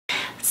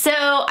So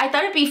I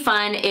thought it'd be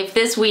fun if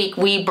this week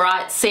we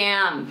brought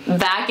Sam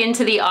back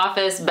into the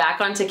office,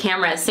 back onto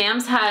camera.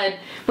 Sam's had,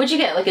 what'd you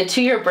get, like a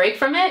 2-year break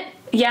from it?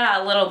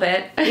 Yeah, a little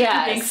bit.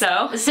 Yeah, I think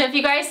so. So if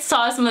you guys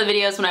saw some of the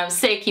videos when I was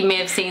sick, you may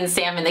have seen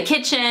Sam in the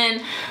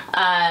kitchen.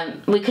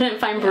 We couldn't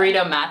find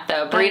burrito math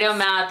though. Burrito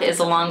math is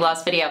a long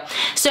lost video.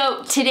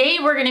 So today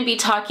we're going to be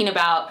talking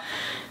about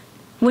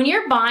when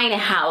you're buying a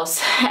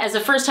house as a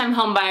first-time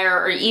home buyer,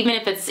 or even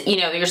if it's, you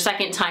know, your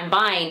second time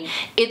buying,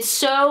 it's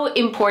so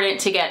important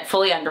to get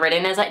fully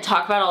underwritten, as I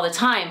talk about all the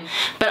time.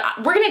 But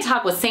we're gonna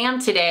talk with Sam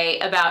today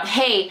about,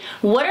 hey,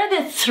 what are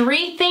the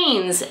 3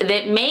 things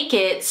that make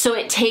it so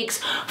it takes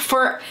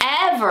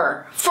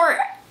forever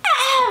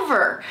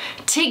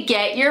to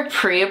get your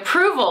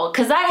pre-approval,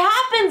 because that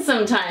happens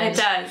sometimes.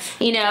 It does.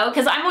 You know,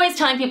 because I'm always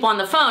telling people on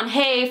the phone,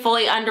 hey,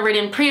 fully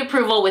underwritten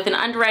pre-approval with an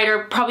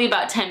underwriter, probably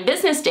about 10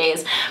 business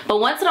days. But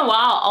once in a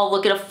while, I'll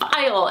look at a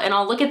file and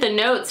I'll look at the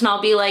notes and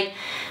I'll be like,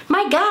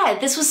 my God,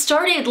 this was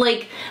started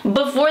like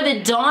before the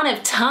dawn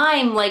of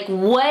time. Like,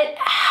 what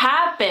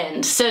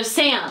happened? So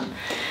Sam,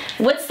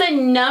 what's the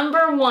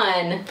number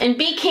one, and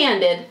be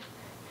candid,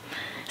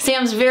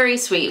 Sam's very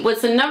sweet.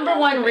 What's the number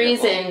one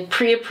reason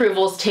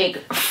pre-approvals take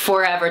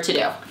forever to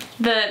do?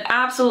 The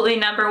absolutely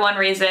number one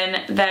reason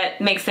that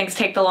makes things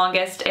take the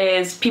longest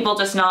is people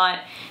just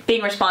not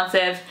being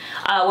responsive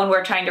when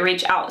we're trying to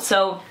reach out.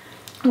 So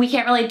we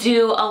can't really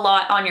do a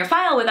lot on your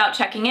file without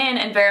checking in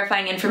and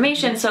verifying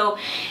information. So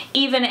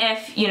even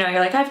if, you know, you're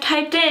like, I've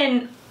typed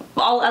in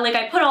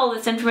I put all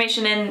this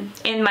information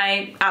in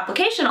my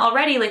application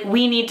already, like,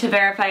 we need to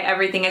verify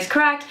everything is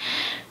correct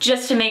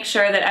just to make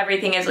sure that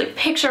everything is like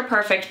picture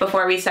perfect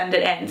before we send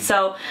it in.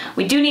 So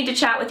we do need to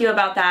chat with you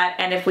about that,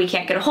 and if we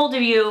can't get a hold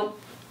of you,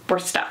 we're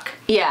stuck.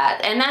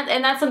 Yeah, and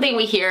that's something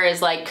we hear is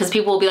like, because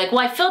people will be like, well,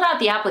 I filled out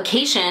the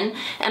application,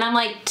 and I'm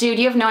like, dude,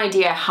 you have no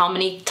idea how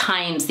many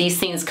times these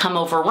things come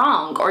over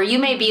wrong. Or you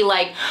may be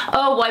like,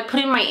 oh, well, I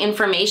put in my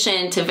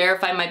information to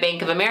verify my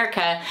Bank of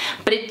America,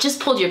 but it just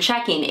pulled your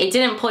checking. It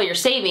didn't pull your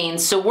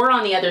savings. So we're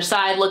on the other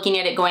side looking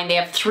at it going, they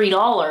have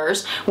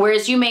 $3,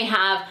 whereas you may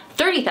have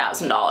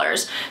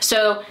 $30,000.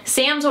 So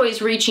Sam's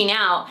always reaching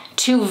out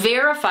to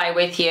verify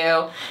with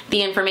you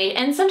the information.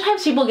 And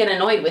sometimes people get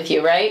annoyed with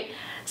you, right?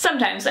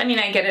 Sometimes. I mean,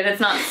 I get it. It's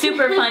not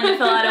super fun to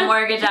fill out a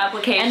mortgage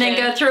application. And then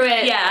go through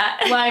it, yeah,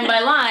 line by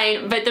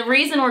line. But the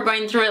reason we're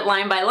going through it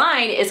line by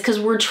line is because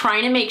we're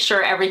trying to make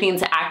sure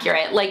everything's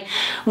accurate. Like,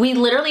 we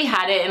literally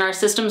had it, and our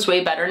system's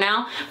way better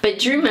now. But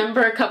do you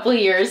remember a couple of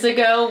years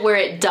ago where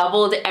it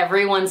doubled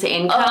everyone's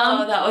income?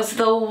 Oh, that was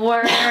the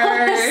worst.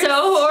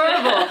 So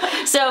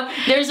horrible. So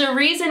there's a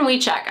reason we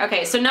check.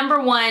 Okay, so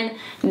number one,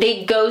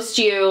 they ghost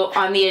you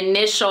on the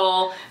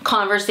initial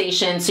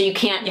conversation, so you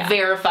can't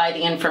verify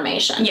the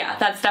information. Yeah,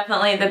 that's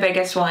definitely the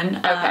biggest one.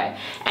 Okay.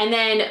 And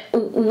then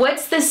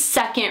what's the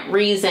second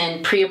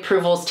reason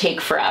pre-approvals take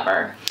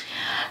forever?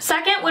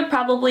 Second would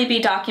probably be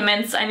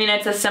documents. I mean,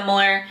 it's a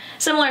similar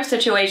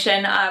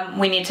situation.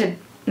 We need to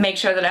make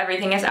sure that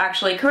everything is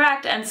actually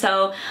correct, and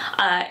so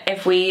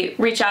if we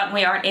reach out and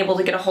we aren't able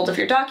to get a hold of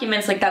your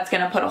documents, like, that's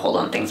going to put a hold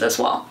on things as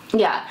well.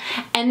 Yeah.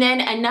 And then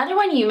another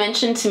one you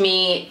mentioned to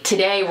me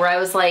today where I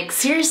was like,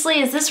 seriously,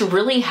 is this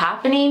really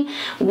happening,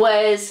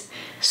 was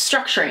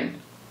structuring.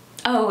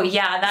 Oh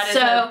yeah, that is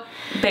a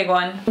big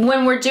one.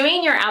 When we're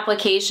doing your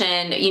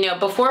application, you know,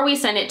 before we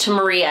send it to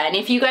Maria, and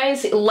if you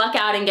guys luck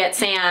out and get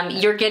Sam,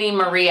 you're getting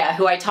Maria,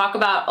 who I talk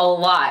about a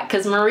lot,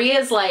 because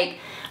Maria's like,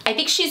 I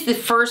think she's the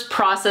first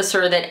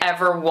processor that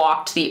ever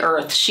walked the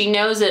earth. She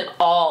knows it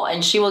all,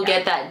 and she will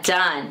get that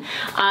done.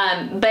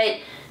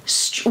 But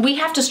we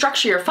have to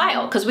structure your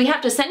file, because we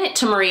have to send it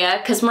to Maria,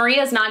 because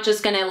Maria's not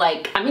just gonna,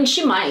 like, I mean,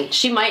 she might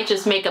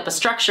just make up a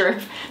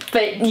structure,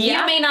 but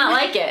you may not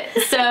like it.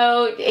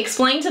 So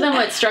explain to them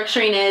what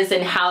structuring is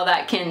and how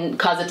that can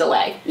cause a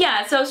delay.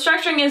 Yeah, so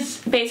structuring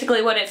is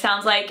basically what it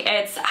sounds like.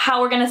 It's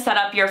how we're gonna set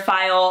up your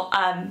file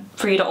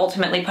for you to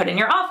ultimately put in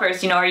your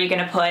offers. You know, are you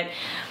gonna put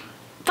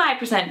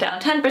 5%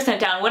 down, 10%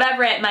 down,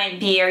 whatever it might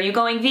be? Are you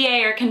going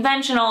VA or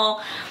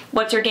conventional?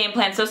 What's your game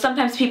plan? So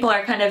sometimes people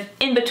are kind of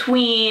in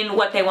between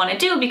what they want to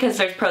do, because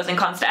there's pros and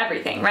cons to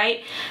everything,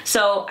 right?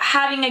 So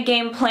having a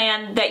game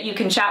plan that you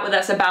can chat with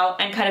us about,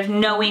 and kind of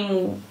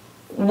knowing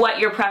what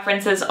your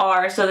preferences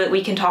are so that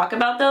we can talk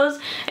about those,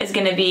 is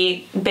going to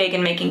be big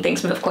in making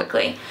things move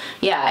quickly.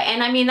 Yeah,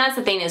 and I mean, that's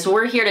the thing, is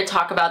we're here to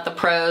talk about the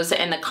pros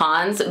and the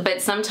cons,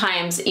 but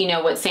sometimes, you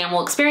know, what Sam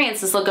will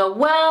experience is they'll go,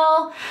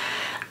 well,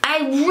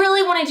 I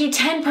really want to do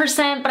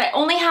 10%, but I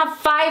only have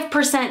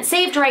 5%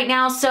 saved right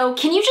now, so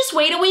can you just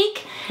wait a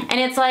week? And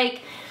it's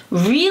like,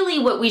 really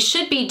what we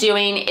should be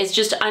doing is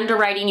just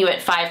underwriting you at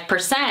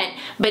 5%.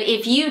 But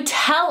if you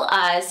tell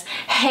us,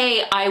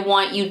 hey, I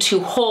want you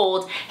to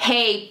hold,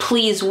 hey,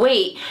 please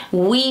wait,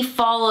 we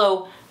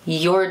follow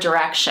your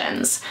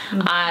directions.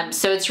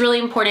 So it's really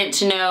important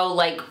to know,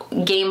 like,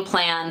 game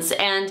plans.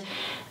 And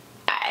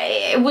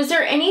was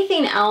there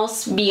anything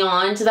else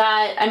beyond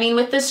that? I mean,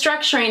 with the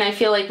structuring, I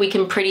feel like we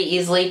can pretty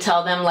easily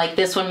tell them, like,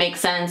 this one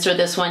makes sense or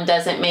this one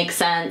doesn't make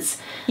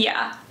sense.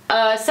 Yeah.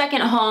 A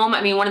second home,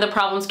 I mean, one of the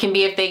problems can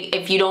be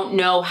if you don't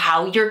know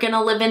how you're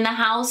gonna live in the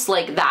house,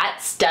 like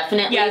that's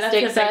definitely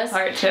sticks a big us.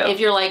 part too. If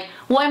you're like,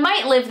 well, I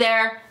might live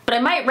there, but I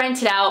might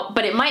rent it out,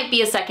 but it might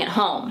be a second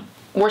home.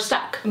 We're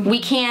stuck. We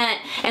can't,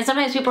 and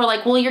sometimes people are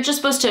like, well, you're just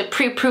supposed to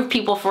pre-approve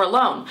people for a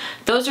loan.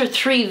 Those are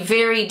 3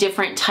 very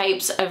different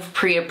types of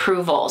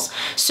pre-approvals.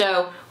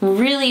 So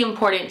really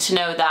important to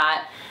know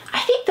that. I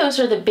think those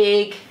are the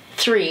big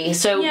 3.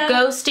 So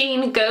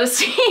ghosting.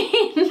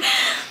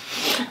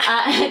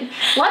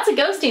 Lots of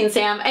ghosting,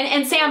 Sam.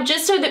 And Sam,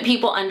 just so that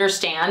people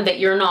understand that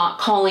you're not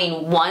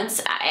calling once,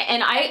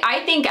 and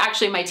I think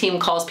actually my team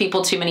calls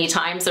people too many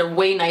times. They're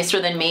way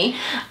nicer than me.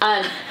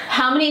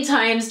 How many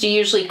times do you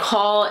usually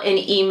call and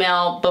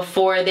email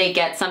before they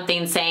get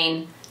something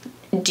saying,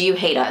 do you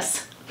hate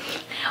us?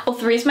 Well,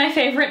 3 is my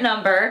favorite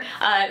number.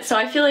 So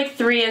I feel like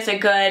 3 is a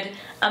good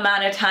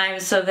amount of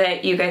times so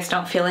that you guys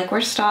don't feel like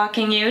we're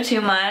stalking you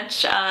too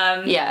much.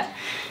 Yeah.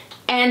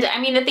 And I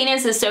mean, the thing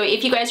is so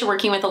if you guys are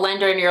working with a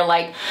lender and you're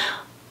like,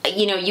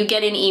 you know, you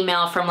get an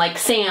email from like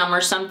Sam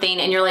or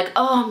something and you're like,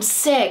 oh, I'm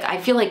sick, I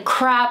feel like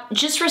crap,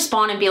 just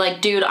respond and be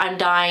like, dude, I'm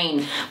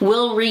dying.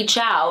 We'll reach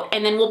out,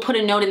 and then we'll put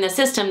a note in the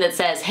system that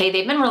says, hey,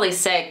 they've been really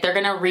sick, they're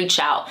gonna reach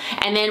out.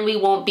 And then we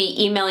won't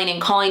be emailing and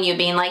calling you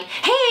being like,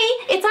 hey,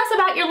 it's us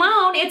about your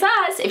loan, it's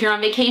us. If you're on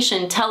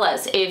vacation, tell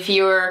us. If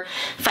you're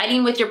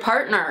fighting with your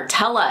partner,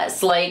 tell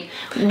us. Like,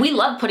 we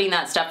love putting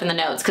that stuff in the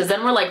notes because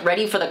then we're like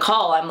ready for the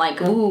call. I'm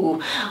like,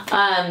 ooh.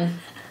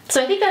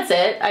 So I think that's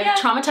it. I've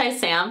traumatized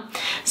Sam.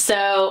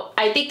 So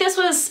I think this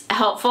was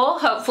helpful,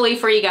 hopefully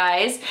for you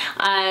guys.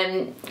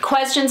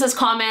 Questions as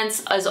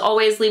comments, as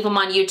always, leave them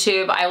on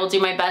YouTube. I will do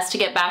my best to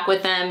get back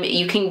with them.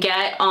 You can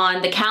get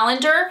on the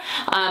calendar.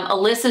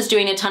 Alyssa's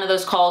doing a ton of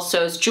those calls,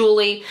 so is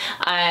Julie.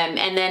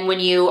 And then when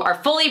you are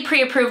fully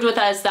pre-approved with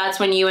us, that's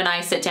when you and I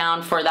sit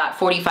down for that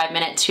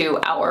 45-minute to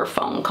hour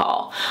phone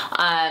call.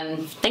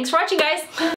 Thanks for watching, guys.